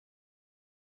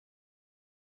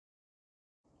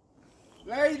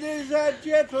Ladies and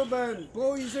gentlemen,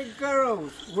 boys and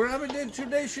girls, we're Abingdon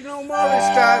Traditional Morris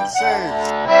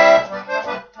Dancers.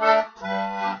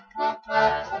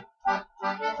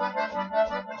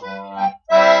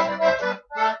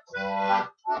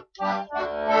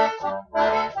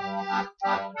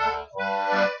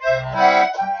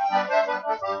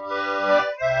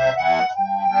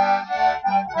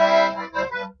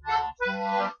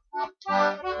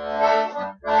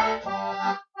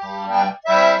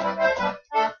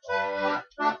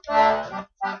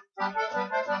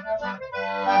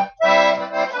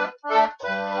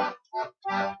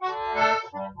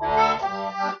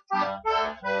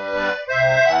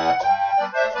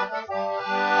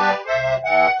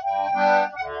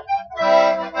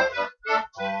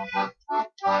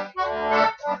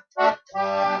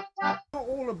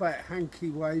 About hanky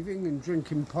waving and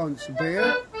drinking pints of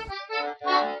beer.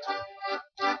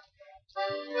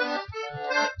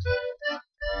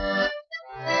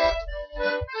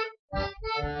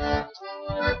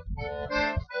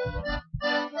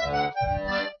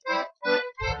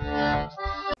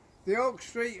 The Oak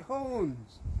Street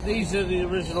horns. These are the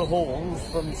original horns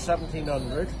from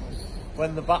 1700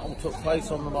 when the battle took place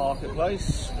on the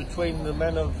marketplace between the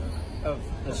men of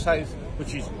the south,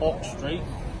 which is Oak Street,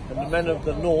 and the men of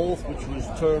the north, which was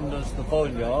termed as the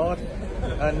vineyard,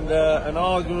 and an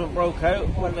argument broke out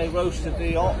when they roasted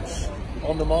the ox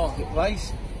on the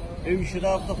marketplace who should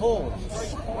have the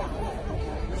horns.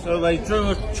 So they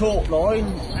drew a chalk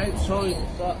line outside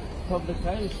that public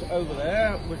house over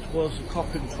there, which was a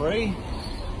coffin tree.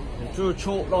 They drew a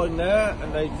chalk line there,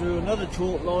 and they drew another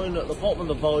chalk line at the bottom of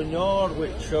the vineyard,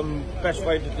 which best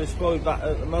way to describe that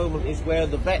at the moment is where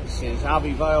the Betts is,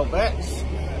 Abbey Vale Betts.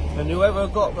 And whoever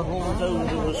got the horns over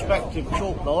the respective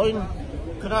chalk line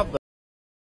could have them.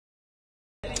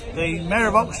 The Mayor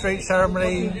of Oak Street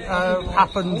ceremony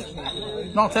happened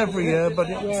not every year, but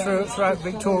throughout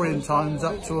Victorian times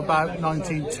up to about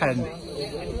 1910.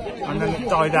 And then it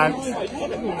died out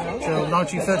till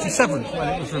 1937 when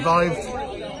it was revived,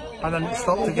 and then it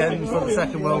stopped again for the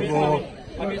Second World War.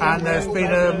 And there's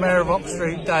been a Mayor of Oak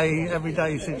Street Day every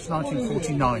day since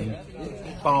 1949,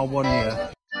 bar 1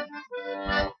 year.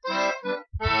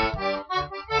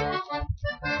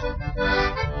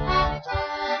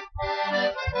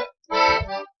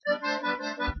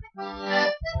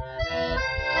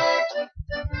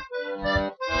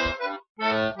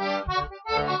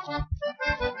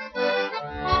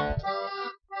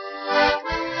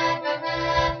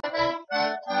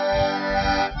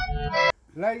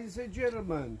 Ladies and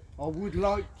gentlemen, I would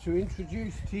like to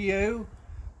introduce to you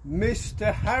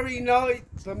Mr. Harry Knight,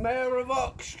 the Mayor of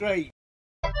Oak Street.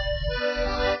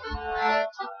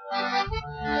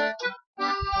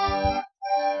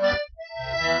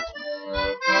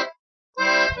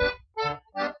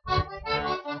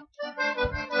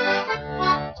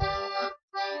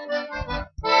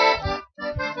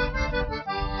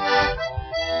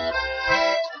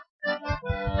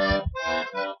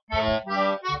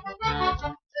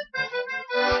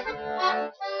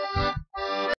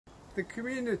 The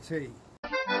community.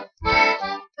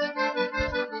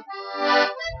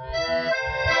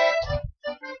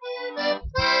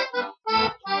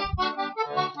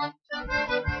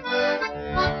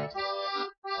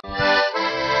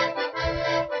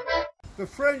 The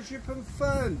friendship and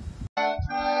fun.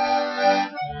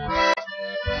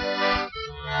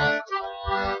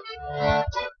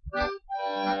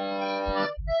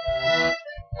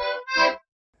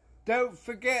 Don't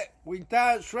forget, we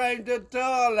dance round the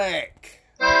Dalek.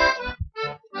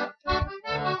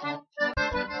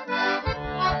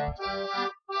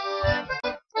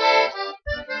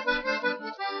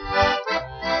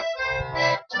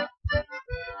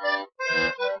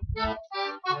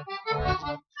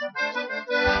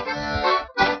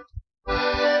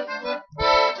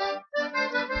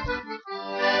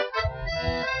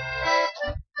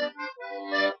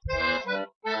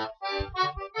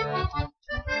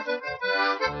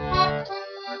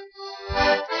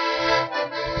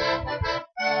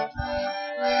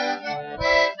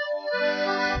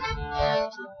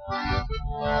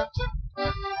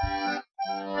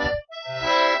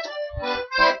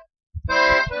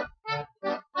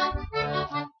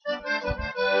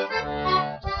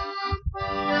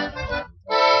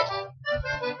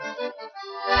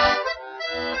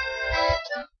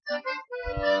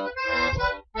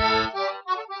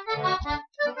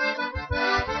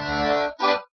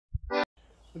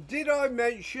 Did I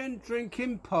mention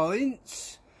drinking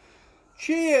pints?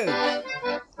 Cheers!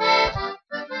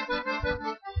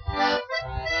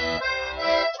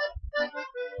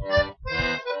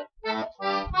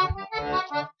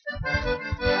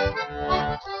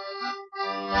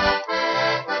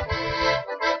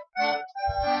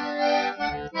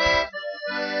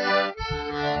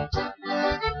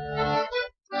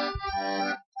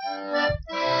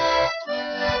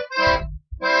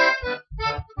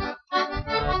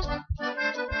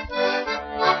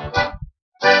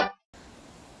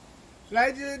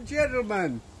 ladies and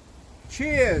gentlemen,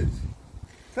 cheers.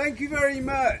 Thank you very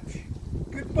much.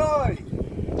 Goodbye.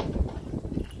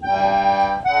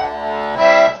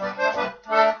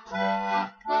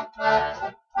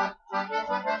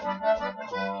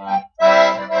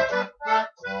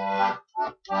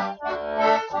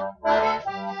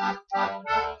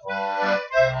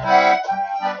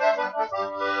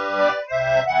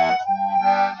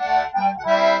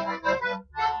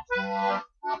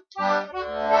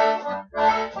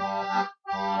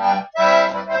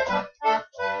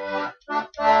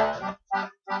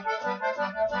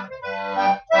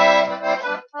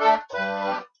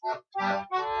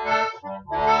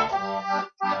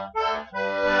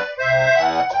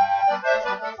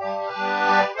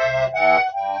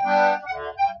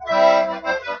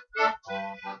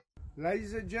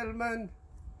 Ladies and gentlemen,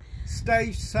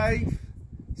 stay safe,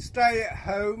 stay at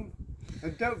home,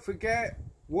 and don't forget,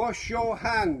 wash your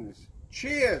hands.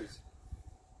 Cheers!